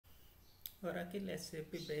Oracle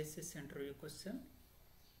SAP basis interview question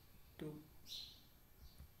 2.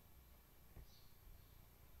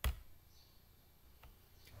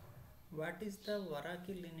 What is the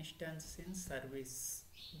Oracle instance in service?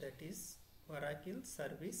 That is Oracle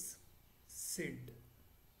Service SID.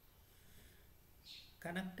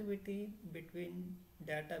 Connectivity between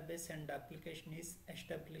database and application is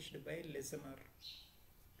established by listener.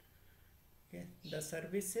 Okay. The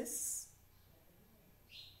services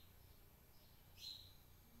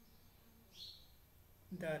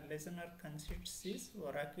the listener consists is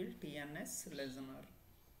Oracle TNS listener.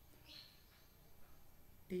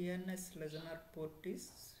 TNS listener port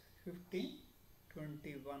is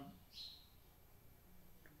 1521.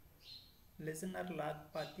 Listener log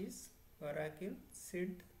path is Oracle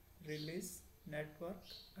SID release network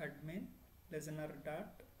admin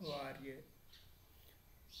listener.org.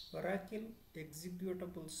 Oracle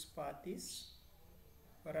executables path is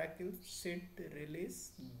Oracle SID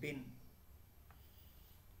release bin.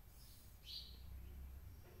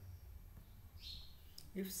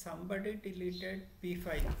 If somebody deleted P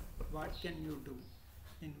file, what can you do?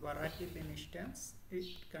 In Oracle instance, it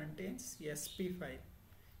contains SP file.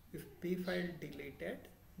 If P file deleted,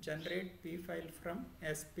 generate P file from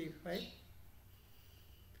SP file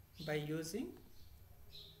by using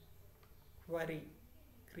query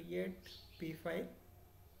create P file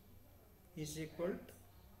is equal to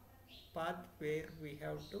path where we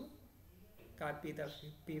have to copy the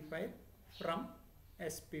P file from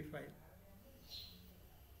SP file.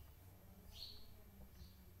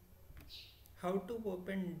 How to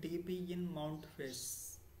open DB in mount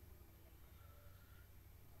phase?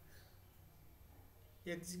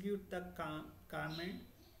 Execute the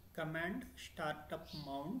command startup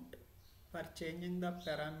mount. For changing the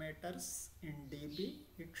parameters in DB,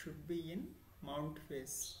 it should be in mount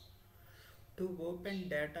phase. To open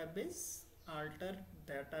database, alter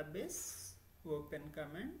database open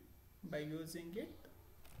command. By using it,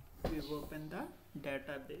 we open the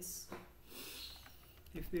database.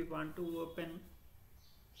 If we want to open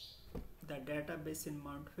the database in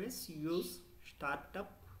mount phase, use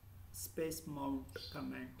startup space mount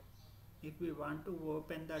command. If we want to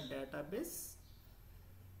open the database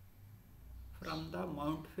from the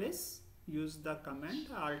mount phase, use the command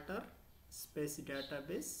alter space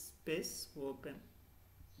database space open.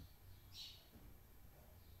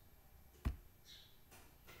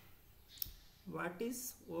 What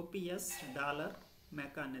is OBSDollar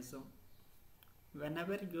mechanism?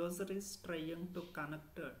 Whenever user is trying to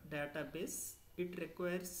connect a database, it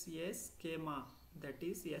requires a schema, that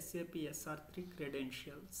is SAP SR3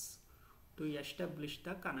 credentials, to establish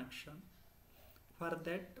the connection. For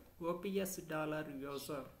that, OBSDollar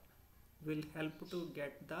user will help to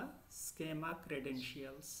get the schema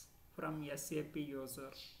credentials from SAP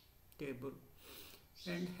user table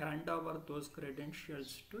and hand over those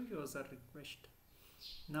credentials to user request.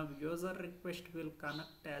 Now user request will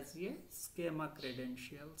connect as a schema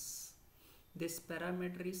credentials. This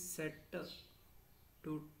parameter is set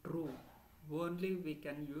to true. Only we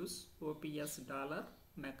can use OBSDollar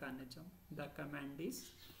mechanism. The command is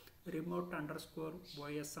remote underscore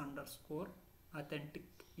OS underscore authentic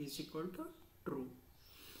is equal to true.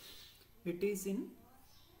 It is in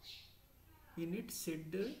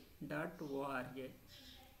initsid.org.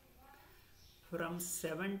 From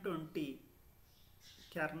 720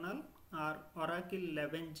 kernel or Oracle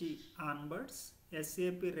 11G onwards,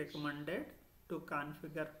 SAP recommended to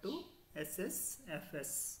configure to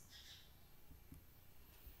SSFS.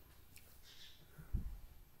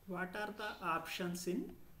 What are the options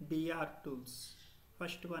in DrTools?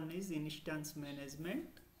 First one is instance management,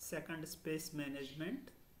 second space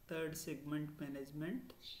management, third segment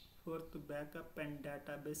management, fourth backup and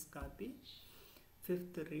database copy,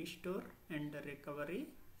 fifth restore and recovery,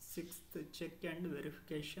 sixth check and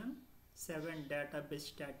verification, 7 database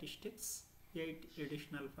statistics, 8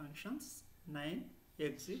 additional functions, 9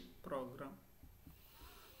 exit program.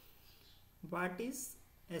 What is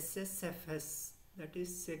SSFS? That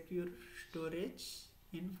is secure storage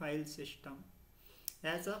in file system.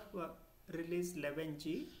 As of release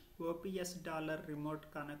 11G, OBSDollar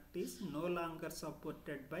remote connect is no longer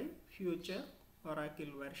supported by future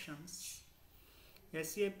Oracle versions.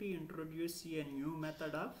 SAP introduced a new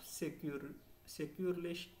method of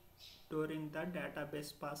securely storing the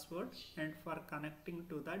database password and for connecting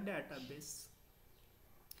to the database.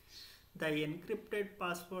 The encrypted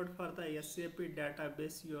password for the SAP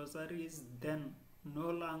database user is then no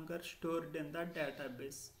longer stored in the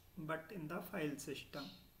database but in the file system.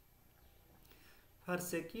 For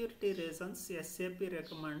security reasons, SAP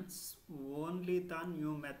recommends only the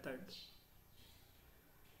new method.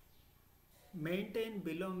 maintain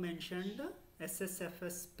below mentioned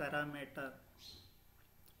SSFS parameter.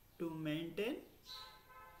 To maintain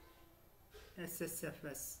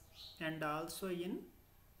SSFS and also in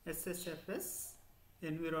SSFS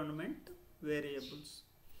environment variables.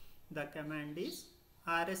 The command is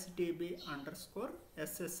rsdb underscore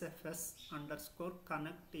SSFS underscore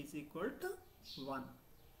connect is equal to 1.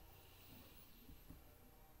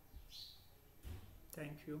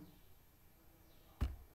 Thank you.